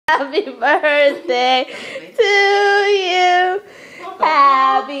Happy birthday to you.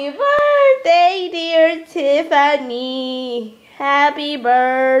 Happy birthday, dear Tiffany. Happy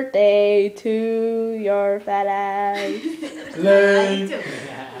birthday to your fat ass.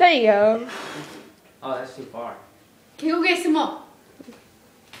 There you go. Oh, that's too far. Can you go get some more?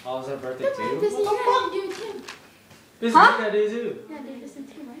 Oh, it's her birthday too? This is your birthday too. This is that day too. Yeah, dude, this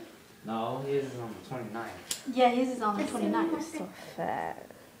is too, right? No, his is on the 29th. Yeah, his is on the 29th. So fat.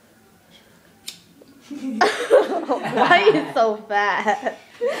 Why are you so fat?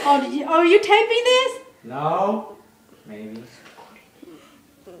 Oh, are you taping this? No. Maybe.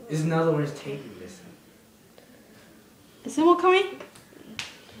 Is in other words taping this. Is someone coming? I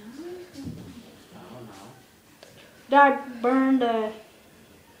don't know. Dad burned the...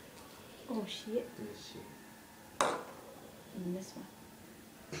 Oh, shit. This shit. And this one.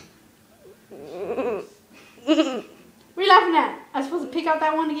 What are you laughing at? I'm supposed to pick out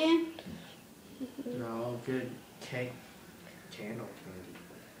that one again? No, good cake. Candle candy.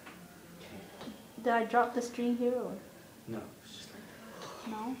 Did I drop the string here or? No, it's just like that.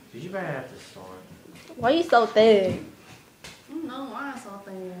 No? Did you better have to start? Why are you so thick? No, why so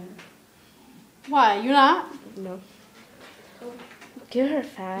thin? Why? You not? No. Get her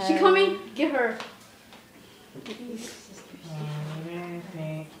fat. Is she coming? Get her.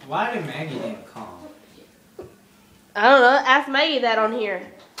 Why did Maggie didn't come? I don't know. Ask Maggie that on here.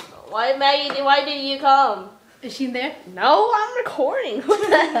 Why, Maggie? Why did you come? Is she in there? No, I'm recording. What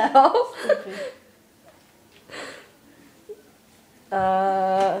the hell?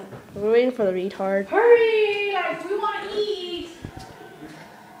 We're waiting for the retard. Hurry! Like, we want to eat.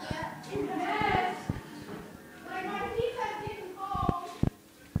 Yes. Like, my pizza's getting cold.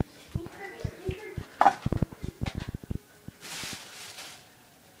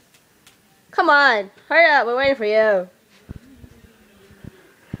 Come on, hurry up. We're waiting for you.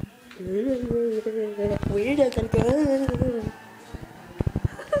 Weird.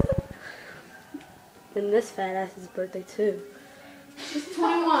 And this fat ass's birthday too. She's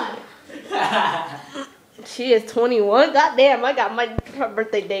 21. She is 21. Goddamn, I got her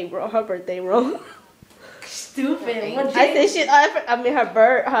birthday date wrong. Her birthday wrong. Stupid. What I said she. I mean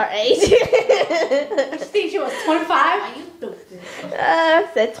her age. You think she was 25? Are you stupid? I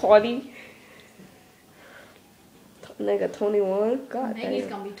said 20. Nigga 21. God Maggie's damn.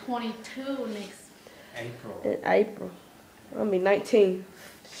 gonna be 22 next April. In April. I'll be 19.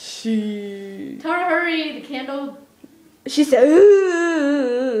 She. Tell her hurry, the candle. She said,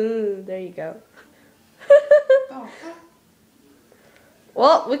 ooh. There you go.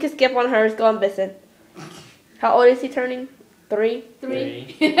 Well, we can skip on hers. Go on, Bisson. How old is he turning? 3?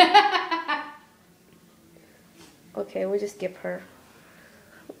 3. Okay, we'll just skip her.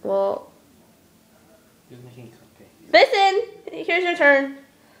 Well, Who's making cupcakes? Bisson, here's your turn.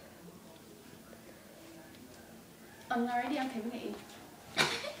 I'm not ready. Okay, we can eat.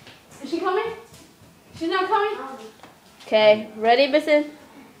 Is she coming? She's not coming? Okay, ready, Bisson?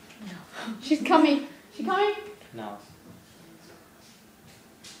 She's coming. She coming? No.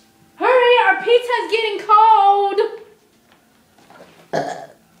 Hurry, our pizza's getting cold. Are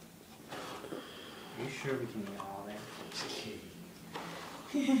you sure we can eat all that? Just kidding.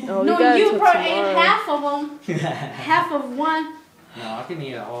 Oh, No, got you until probably ate tomorrow. half of them. Half of one. No, I can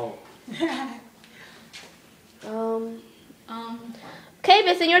eat a whole. Okay,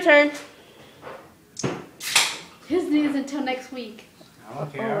 Bisson, your turn. His needs until next week. I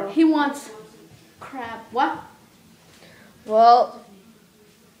don't care. He wants crab. What? Well,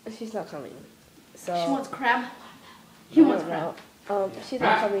 she's not coming. So She wants crab. He wants crab. She's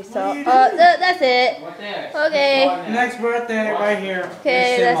not coming. So that's it. What there? Okay. Next birthday, right here.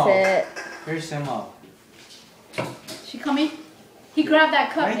 Okay, Here's that's Simo. it. Here's Simo. She coming? He grabbed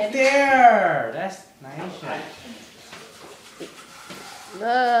that cup. Right Daddy. there. That's Nyesha.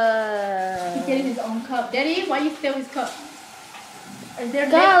 He's getting his own cup. Daddy, why you steal his cup? Is there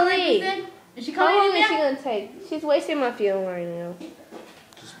Golly. then? Is she How coming long in is she there? gonna take? She's wasting my fuel right now.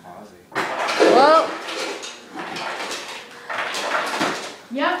 Just pause it. Well,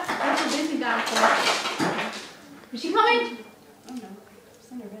 Yep, that's what Disney got for. Is she coming? Oh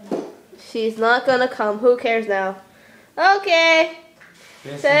no. she's not gonna come. Who cares now? Okay.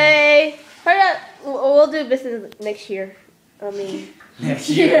 Listen. Say, hurry up. We'll do business next year. I mean, Next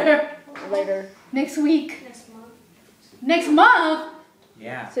year. later. Next week. Next month?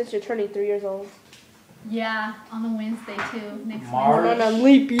 Yeah. Since you're turning 3 years old. Yeah, on a Wednesday too. Next March. On a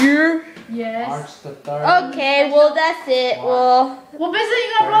leap year. Yes. March the 3rd. Okay, well that's it. Well, Well, basically,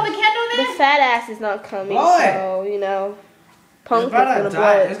 you gonna blow the candle the then? fat ass is not coming, Blow it. so Punk's It's about gonna to blow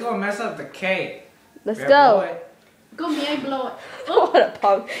die. it. It's gonna mess up the cake. Let's Better blow go. it. Go me, I blow it. What a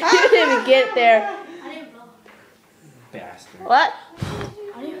punk. You didn't even get there. I didn't blow. Bastard. What?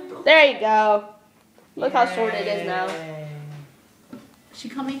 I didn't blow. There you go. Look how short it is now. Yay. Is she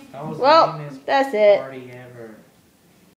coming? That was the Well, meanest that's it. party ever.